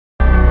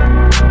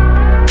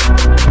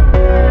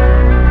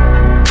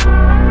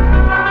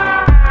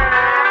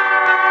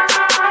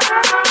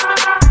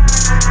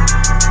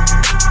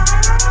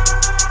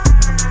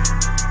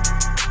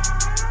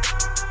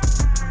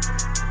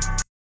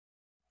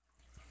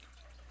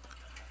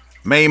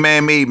Main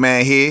man made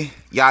man here.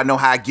 Y'all know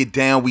how I get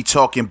down. We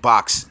talking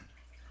boxing.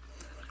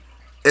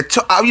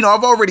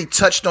 I've already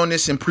touched on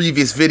this in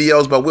previous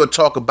videos, but we'll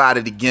talk about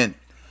it again.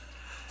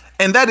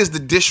 And that is the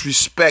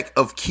disrespect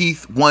of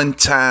Keith One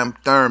Time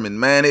Thurman,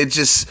 man.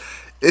 It's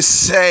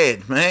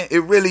sad, man.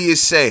 It really is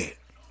sad.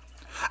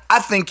 I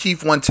think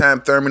Keith One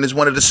Time Thurman is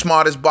one of the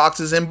smartest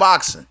boxers in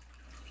boxing.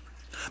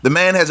 The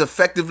man has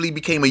effectively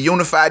became a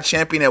unified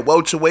champion at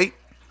welterweight.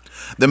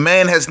 The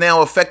man has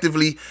now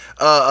effectively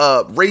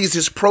raised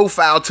his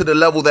profile to the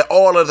level that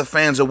all other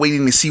fans are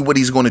waiting to see what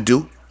he's going to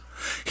do.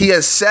 He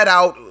has set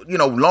out,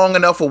 long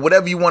enough, or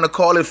whatever you want to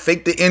call it,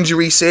 faked the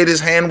injury, said his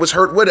hand was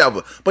hurt,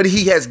 whatever. But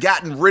he has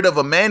gotten rid of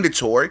a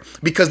mandatory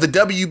because the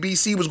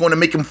WBC was going to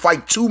make him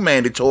fight two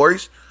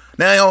mandatories.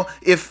 Now,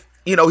 if,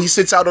 he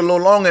sits out a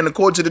little longer, and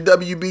according to the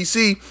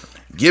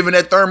WBC, given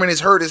that Thurman has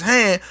hurt his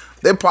hand,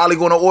 they're probably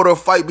going to order a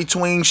fight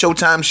between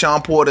Showtime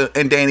Shawn Porter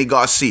and Danny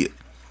Garcia.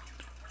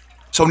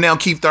 So now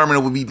Keith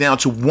Thurman will be down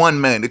to one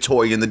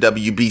mandatory in the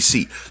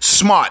WBC.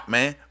 Smart,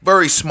 man.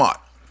 Very smart.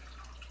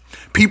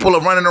 People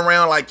are running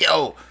around like,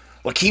 well,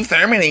 Keith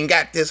Thurman ain't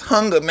got this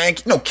hunger, man.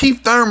 No,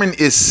 Keith Thurman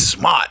is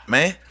smart,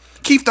 man.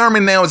 Keith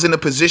Thurman now is in a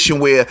position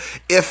where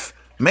if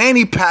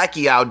Manny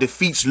Pacquiao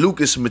defeats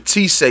Lucas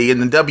Matisse in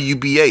the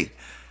WBA,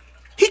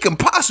 he can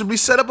possibly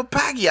set up a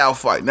Pacquiao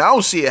fight. Now, I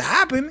don't see it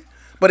happening,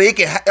 but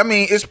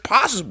it's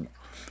possible.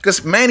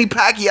 Because Manny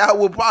Pacquiao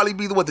will probably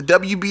be the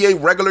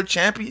WBA regular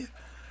champion,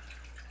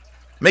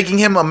 making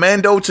him a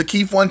Mando to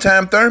Keith One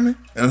Time Thurman.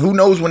 And who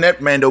knows when that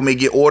Mando may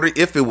get ordered,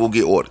 if it will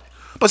get ordered.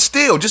 But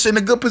still, just in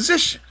a good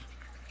position.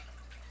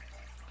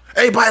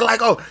 Everybody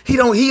like, he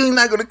ain't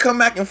not going to come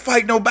back and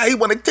fight nobody. He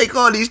want to take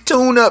all these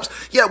tune-ups.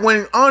 Yet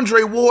when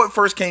Andre Ward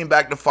first came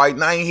back to fight,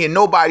 and I ain't hear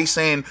nobody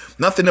saying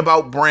nothing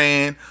about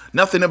Brand,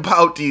 nothing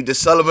about the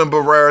Sullivan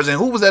Barreras, and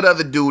who was that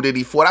other dude that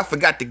he fought? I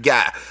forgot the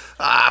guy.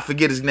 I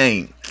forget his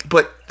name.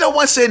 But no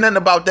one said nothing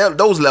about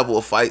those level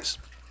of fights.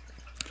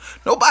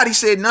 Nobody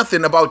said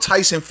nothing about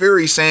Tyson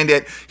Fury saying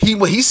that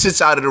he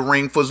sits out of the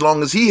ring for as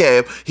long as he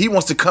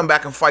wants to come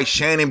back and fight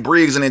Shannon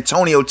Briggs and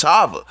Antonio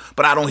Tarver.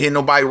 But I don't hear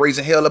nobody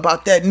raising hell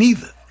about that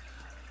neither.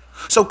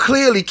 So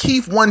clearly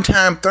Keith One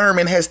Time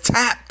Thurman has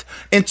tapped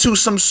into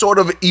some sort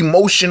of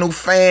emotional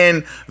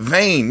fan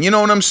vein. You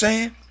know what I'm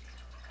saying?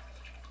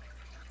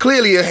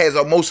 Clearly it has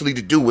mostly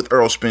to do with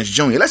Errol Spence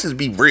Jr. Let's just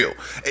be real.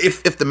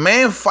 If the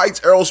man fights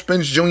Errol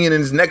Spence Jr. in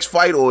his next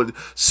fight or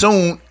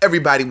soon,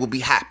 everybody will be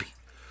happy.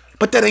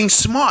 But that ain't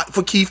smart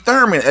for Keith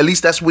Thurman. At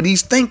least that's what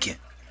he's thinking.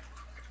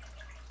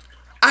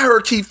 I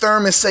heard Keith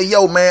Thurman say,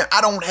 man, I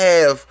don't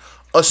have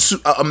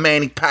a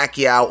Manny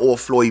Pacquiao or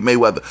Floyd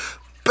Mayweather.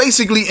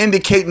 Basically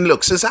indicating,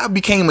 look, since I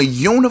became a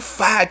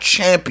unified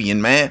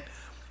champion, man,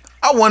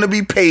 I want to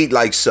be paid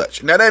like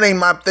such. Now, that ain't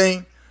my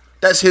thing.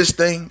 That's his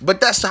thing.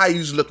 But that's how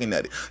he's looking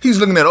at it. He's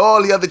looking at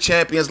all the other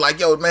champions like,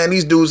 man,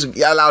 these dudes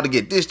are allowed to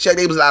get this check.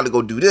 They was allowed to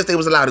go do this. They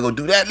was allowed to go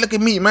do that. Look at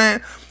me,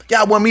 man.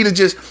 Y'all want me to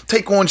just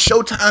take on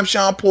Showtime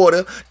Shawn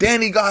Porter,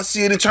 Danny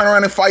Garcia, and turn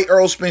around and fight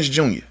Errol Spence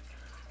Jr.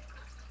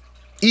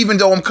 Even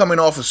though I'm coming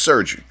off of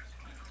surgery.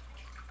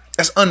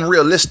 That's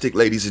unrealistic,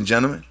 ladies and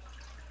gentlemen.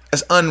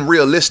 That's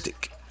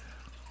unrealistic.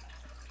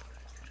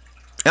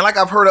 And like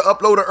I've heard an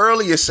uploader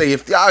earlier say,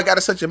 if y'all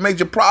got such a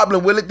major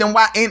problem with it, then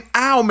why ain't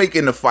Al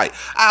making the fight?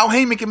 Al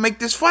Heyman can make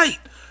this fight.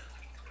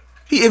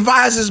 He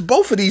advises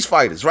both of these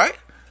fighters, right?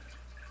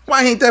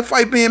 Why ain't that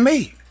fight being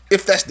made,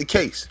 if that's the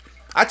case?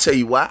 I tell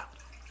you why.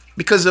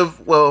 Because of,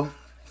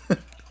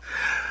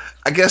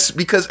 I guess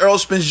because Errol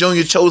Spence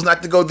Jr. chose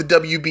not to go the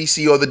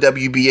WBC or the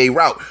WBA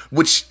route,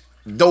 which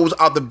those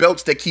are the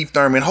belts that Keith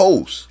Thurman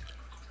holds.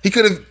 He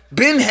could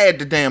have had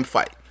the damn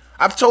fight.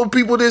 I've told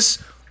people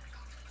this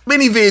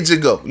many vids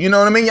ago. You know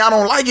what I mean? Y'all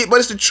don't like it, but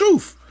it's the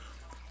truth.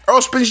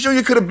 Errol Spence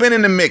Jr. could have been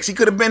in the mix. He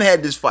could have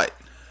had this fight.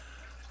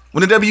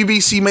 When the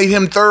WBC made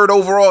him third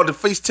overall to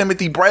face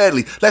Timothy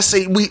Bradley, let's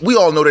say we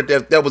all know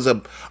that was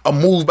a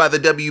move by the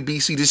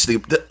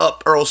WBC to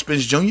up Errol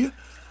Spence Jr.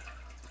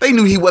 They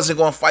knew he wasn't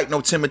going to fight no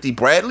Timothy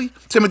Bradley.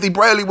 Timothy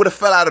Bradley would have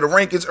fell out of the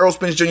rankings. Errol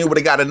Spence Jr. would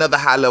have got another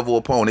high-level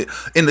opponent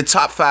in the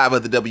top 5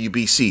 of the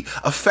WBC,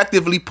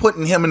 effectively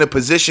putting him in a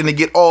position to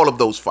get all of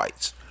those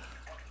fights.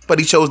 But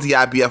he chose the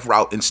IBF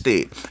route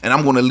instead. And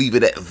I'm going to leave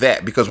it at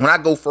that, because when I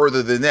go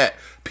further than that,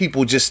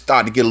 people just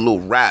start to get a little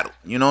rattled.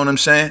 You know what I'm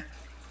saying?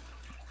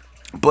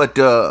 But,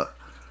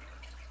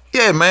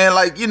 yeah,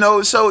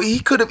 man, so he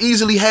could have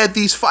easily had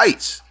these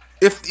fights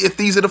if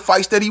these are the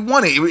fights that he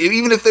wanted.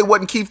 Even if they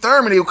wasn't Keith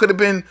Thurman, it could have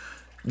been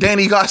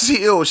Danny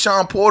Garcia or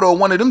Shawn Porter or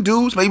one of them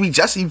dudes, maybe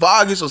Jesse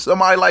Vargas or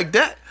somebody like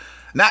that.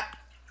 Not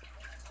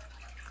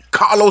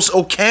Carlos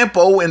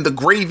Ocampo in the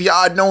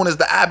graveyard known as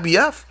the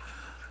IBF.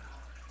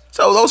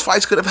 So those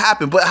fights could have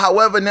happened. But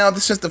however, now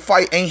since the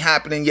fight ain't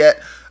happening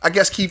yet, I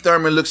guess Keith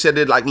Thurman looks at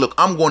it like, look,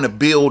 I'm going to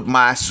build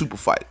my super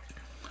fight.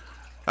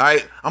 All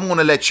right, I'm going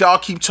to let y'all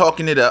keep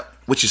talking it up,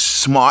 which is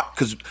smart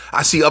because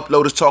I see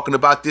uploaders talking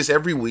about this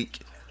every week.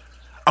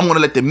 I'm going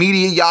to let the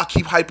media, y'all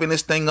keep hyping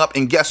this thing up.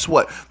 And guess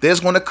what? There's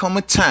going to come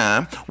a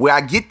time where I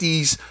get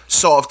these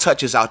soft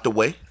touches out the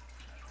way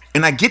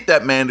and I get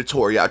that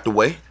mandatory out the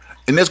way.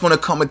 And there's going to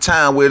come a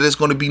time where there's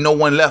going to be no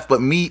one left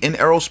but me and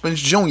Errol Spence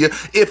Jr.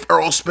 if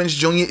Errol Spence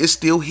Jr. is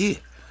still here,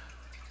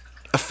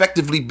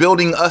 effectively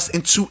building us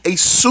into a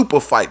super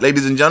fight,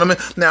 ladies and gentlemen.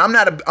 Now,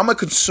 I'm a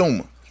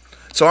consumer,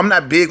 so I'm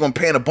not big on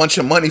paying a bunch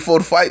of money for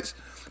the fights,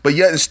 but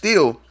yet and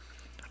still,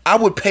 I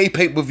would pay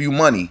pay-per-view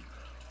money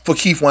for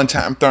Keith One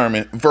Time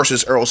Thurman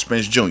versus Errol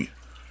Spence Jr.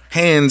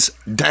 Hands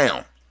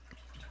down.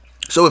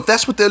 So if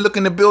that's what they're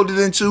looking to build it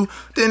into,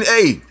 then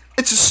hey,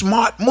 it's a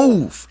smart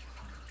move.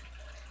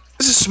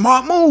 It's a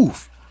smart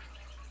move.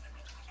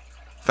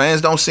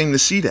 Fans don't seem to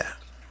see that.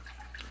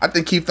 I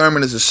think Keith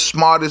Thurman is the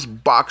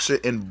smartest boxer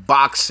in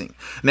boxing.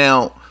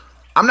 Now,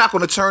 I'm not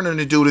going to turn on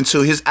the dude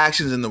until his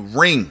actions in the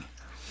ring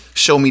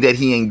show me that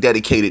he ain't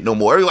dedicated no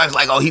more. Everybody's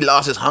like, oh, he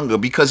lost his hunger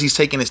because he's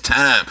taking his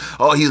time.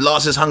 Oh, he's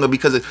lost his hunger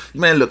because of...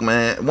 Man, look,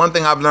 man. One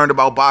thing I've learned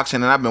about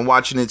boxing, and I've been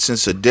watching it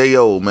since a day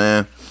old,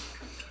 man.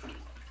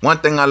 One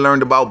thing I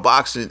learned about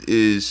boxing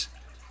is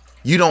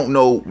you don't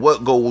know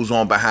what goes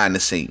on behind the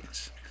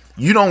scenes.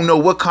 You don't know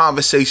what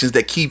conversations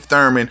that Keith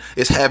Thurman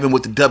is having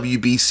with the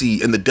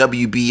WBC and the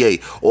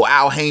WBA, or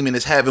Al Heyman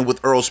is having with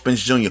Errol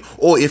Spence Jr.,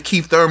 or if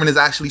Keith Thurman is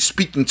actually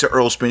speaking to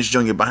Errol Spence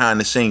Jr. behind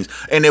the scenes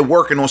and they're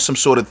working on some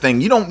sort of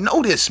thing. You don't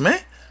know this, man.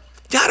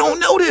 Y'all don't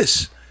know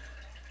this.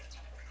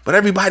 But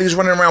everybody's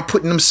running around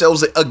putting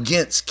themselves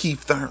against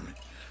Keith Thurman.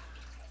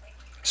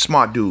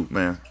 Smart dude,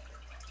 man.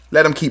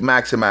 Let him keep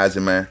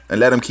maximizing, man, and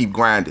let him keep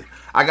grinding.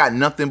 I got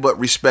nothing but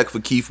respect for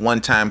Keith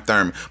One Time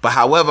Thurman. But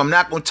however, I'm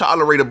not going to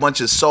tolerate a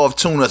bunch of soft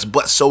tune-ups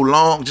but so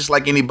long, just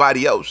like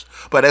anybody else.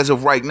 But as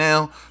of right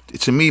now,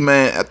 to me,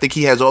 man, I think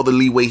he has all the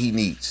leeway he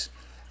needs.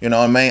 You know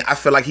what I mean? I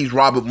feel like he's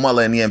Robert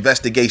Mueller in the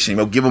investigation.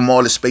 He'll give him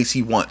all the space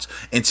he wants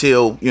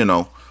until, you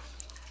know,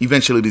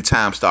 eventually the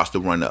time starts to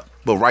run up.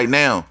 But right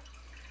now,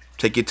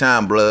 take your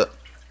time, blood.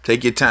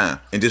 Take your time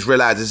and just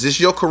realize, is this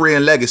your career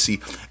and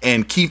legacy?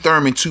 And Keith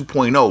Thurman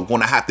 2.0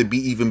 going to have to be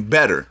even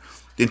better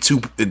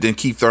than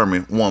Keith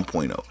Thurman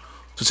 1.0.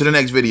 So to the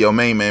next video,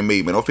 Main Man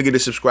Made Man. Don't forget to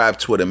subscribe.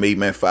 Twitter, Made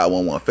Man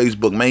 511.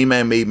 Facebook, Main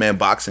Man Made Man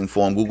Boxing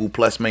Forum. Google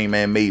Plus, Main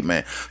Man Made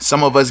Man.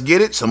 Some of us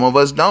get it, some of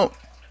us don't.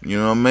 You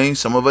know what I mean?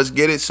 Some of us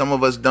get it, some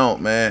of us don't,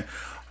 man.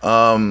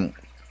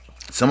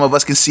 Some of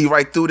us can see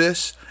right through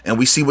this, and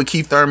we see what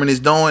Keith Thurman is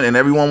doing, and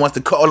everyone wants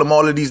to call him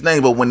all of these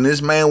names. But when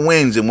this man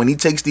wins and when he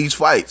takes these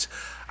fights,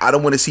 I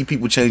don't want to see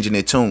people changing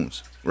their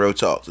tunes. Real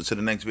talk. So to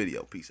the next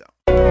video. Peace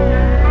out.